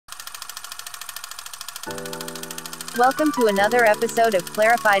Welcome to another episode of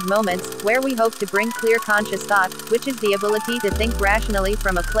Clarified Moments, where we hope to bring clear conscious thought, which is the ability to think rationally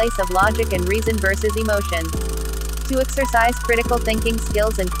from a place of logic and reason versus emotion. To exercise critical thinking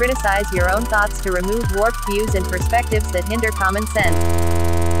skills and criticize your own thoughts to remove warped views and perspectives that hinder common sense.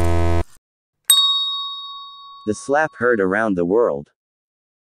 The slap heard around the world.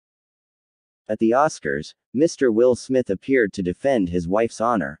 At the Oscars, Mr. Will Smith appeared to defend his wife's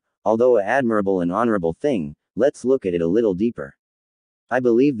honor. Although an admirable and honorable thing, let's look at it a little deeper. I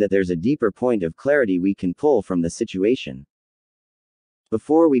believe that there's a deeper point of clarity we can pull from the situation.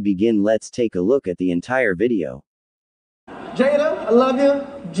 Before we begin, let's take a look at the entire video. Jada, I love you.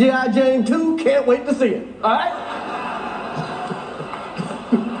 G.I. Jane 2, can't wait to see it. All right?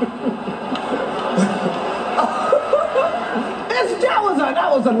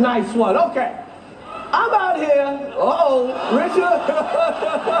 that was a nice one. Okay. I'm out here. Richard.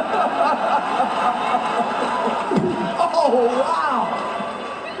 Oh, wow.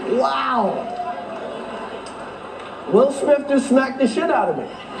 Wow. Will Smith just smacked the shit out of me.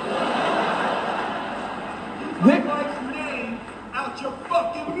 Keep my wife's name out your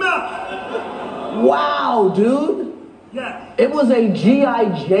fucking mouth. Wow, dude. Yes. It was a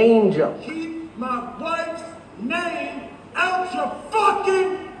G.I. Jane joke. Keep my wife's name out your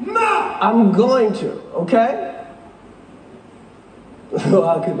fucking mouth. I'm going to, okay?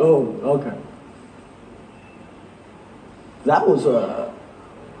 Okay. That was a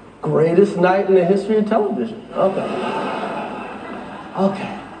greatest night in the history of television.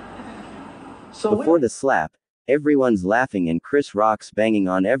 Okay. So before the slap, everyone's laughing and Chris Rock's banging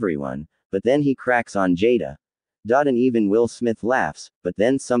on everyone, but then he cracks on Jada. And even Will Smith laughs, but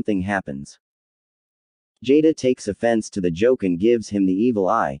then something happens. Jada takes offense to the joke and gives him the evil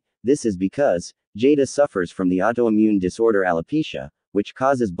eye. This is because Jada suffers from the autoimmune disorder alopecia, which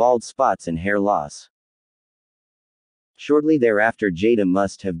causes bald spots and hair loss. Shortly thereafter, Jada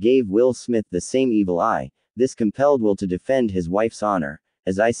must have gave Will Smith the same evil eye. This compelled Will to defend his wife's honor,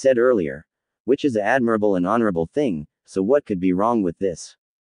 as I said earlier, which is an admirable and honorable thing, so what could be wrong with this?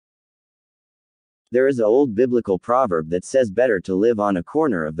 There is an old biblical proverb that says better to live on a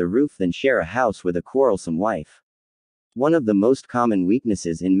corner of the roof than share a house with a quarrelsome wife. One of the most common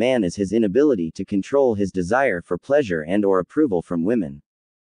weaknesses in man is his inability to control his desire for pleasure and/or approval from women.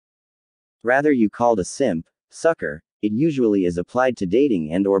 Rather you called a simp, sucker, it usually is applied to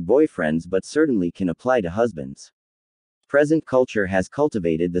dating and/or boyfriends, but certainly can apply to husbands. Present culture has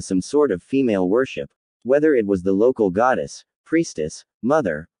cultivated some sort of female worship, whether it was the local goddess, priestess,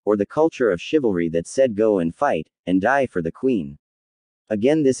 mother, or the culture of chivalry that said go and fight, and die for the queen.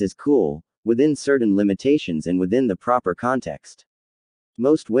 Again, this is cool, within certain limitations and within the proper context.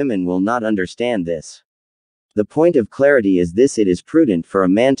 Most women will not understand this. The point of clarity is this: it is prudent for a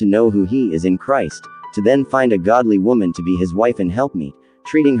man to know who he is in Christ, to then find a godly woman to be his wife and helpmeet,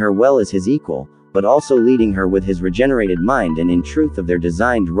 treating her well as his equal, but also leading her with his regenerated mind and in truth of their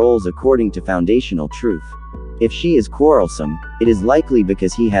designed roles according to foundational truth. If she is quarrelsome, it is likely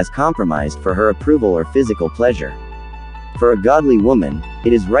because he has compromised for her approval or physical pleasure. For a godly woman,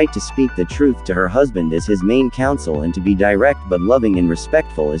 it is right to speak the truth to her husband as his main counsel and to be direct but loving and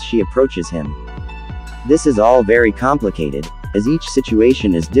respectful as she approaches him. This is all very complicated, as each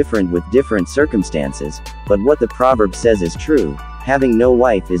situation is different with different circumstances, but what the proverb says is true: having no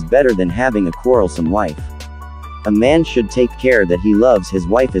wife is better than having a quarrelsome wife. A man should take care that he loves his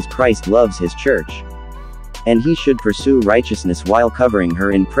wife as Christ loves his church. And he should pursue righteousness while covering her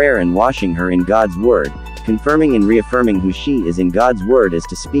in prayer and washing her in God's word, confirming and reaffirming who she is in God's word as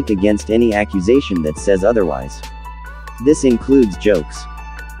to speak against any accusation that says otherwise. This includes jokes.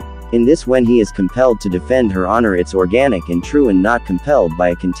 In this, when he is compelled to defend her honor, it's organic and true and not compelled by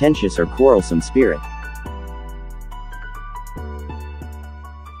a contentious or quarrelsome spirit.